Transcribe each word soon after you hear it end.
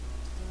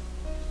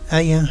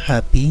I am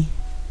happy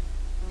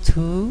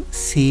to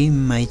see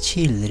my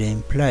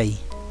children play,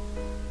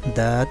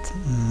 that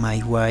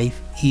my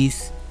wife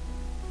is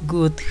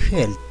good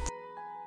health,